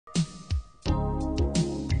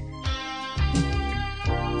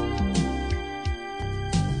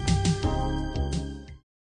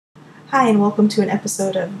Hi and welcome to an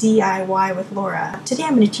episode of DIY with Laura. Today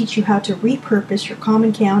I'm going to teach you how to repurpose your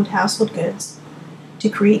common canned household goods to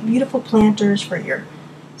create beautiful planters for your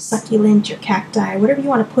succulent, your cacti, whatever you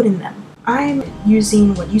want to put in them. I'm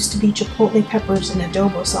using what used to be chipotle peppers and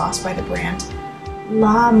adobo sauce by the brand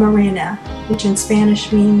La Morena, which in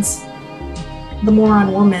Spanish means the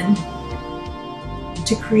moron woman,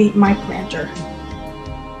 to create my planter.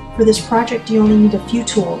 For this project you only need a few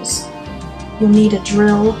tools. You'll need a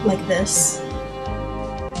drill like this,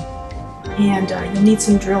 and you'll need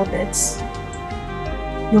some drill bits.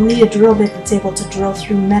 You'll need a drill bit that's able to drill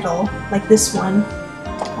through metal, like this one.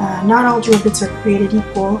 Not all drill bits are created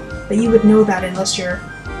equal, but you would know that unless you're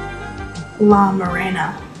La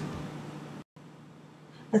Morena.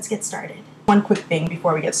 Let's get started. One quick thing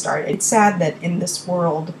before we get started. It's sad that in this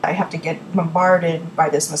world I have to get bombarded by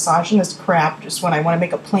this misogynist crap just when I want to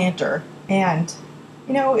make a planter, and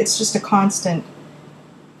you know, it's just a constant.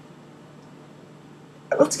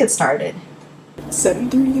 Let's get started.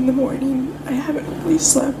 7:30 in the morning. I haven't really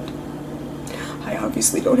slept. I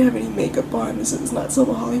obviously don't have any makeup on. This is not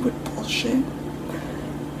some Hollywood bullshit.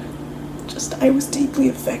 Just, I was deeply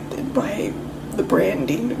affected by the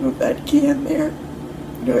branding of that can there.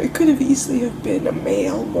 You know, it could have easily have been a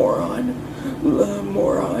male moron.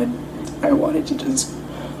 I wanted to just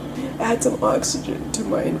add some oxygen to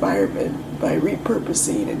my environment by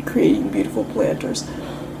repurposing and creating beautiful planters.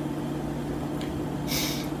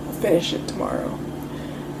 I'll finish it tomorrow.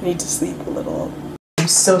 I need to sleep a little. I'm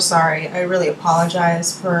so sorry. I really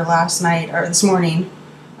apologize for last night or this morning.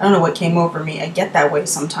 I don't know what came over me. I get that way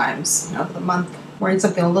sometimes. You know, for the month, wearing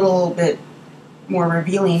something a little bit more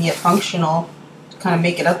revealing yet functional to kind of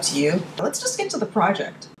make it up to you. Let's just get to the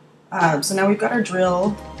project. So now we've got our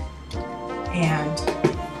drill, and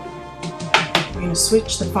we're going to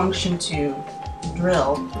switch the function to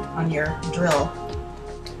drill on your drill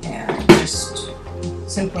and just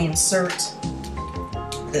simply insert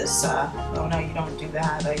this. Oh no, you don't do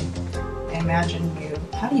that. I imagine you.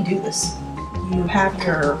 How do you do this? You have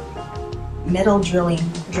your metal drill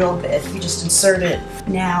bit. You just insert it.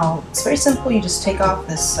 Now it's very simple. You just take off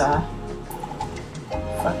this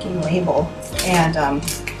fucking label, and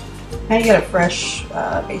now you get a fresh,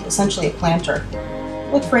 essentially a planter.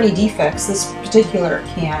 Look for any defects. This particular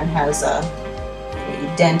can has a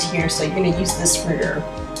dent here, so you're going to use this for your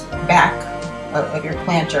back of your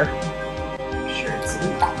planter. I'm sure it's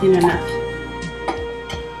in enough.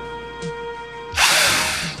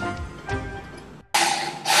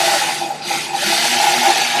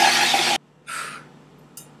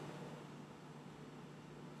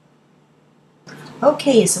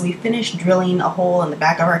 Okay, so we finished drilling a hole in the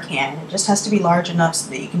back of our can. It just has to be large enough so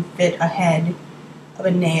that you can fit a head of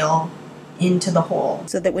a nail into the hole.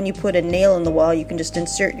 So that when you put a nail in the wall, you can just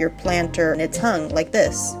insert your planter and it's hung like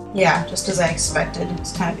this. Yeah, just as I expected.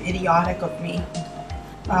 It's kind of idiotic of me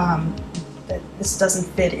that this doesn't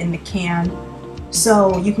fit in the can.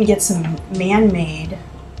 So you can get some man-made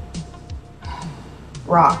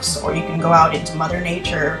rocks, or you can go out into Mother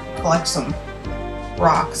Nature, collect some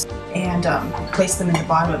rocks, and place them in the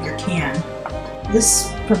bottom of your can.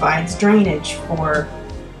 This provides drainage for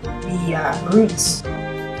the roots.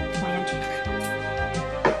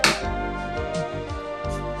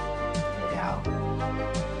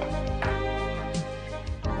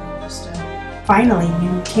 Finally,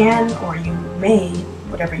 you can, or you may,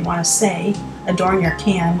 whatever you want to say, adorn your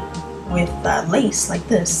can with lace like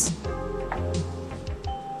this.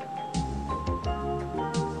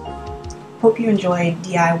 Hope you enjoyed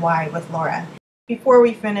DIY with Laura. Before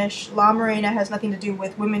we finish, La Morena has nothing to do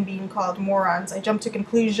with women being called morons. I jumped to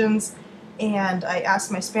conclusions and I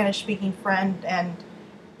asked my Spanish-speaking friend, and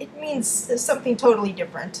it means something totally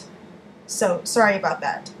different. So, sorry about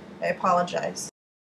that. I apologize.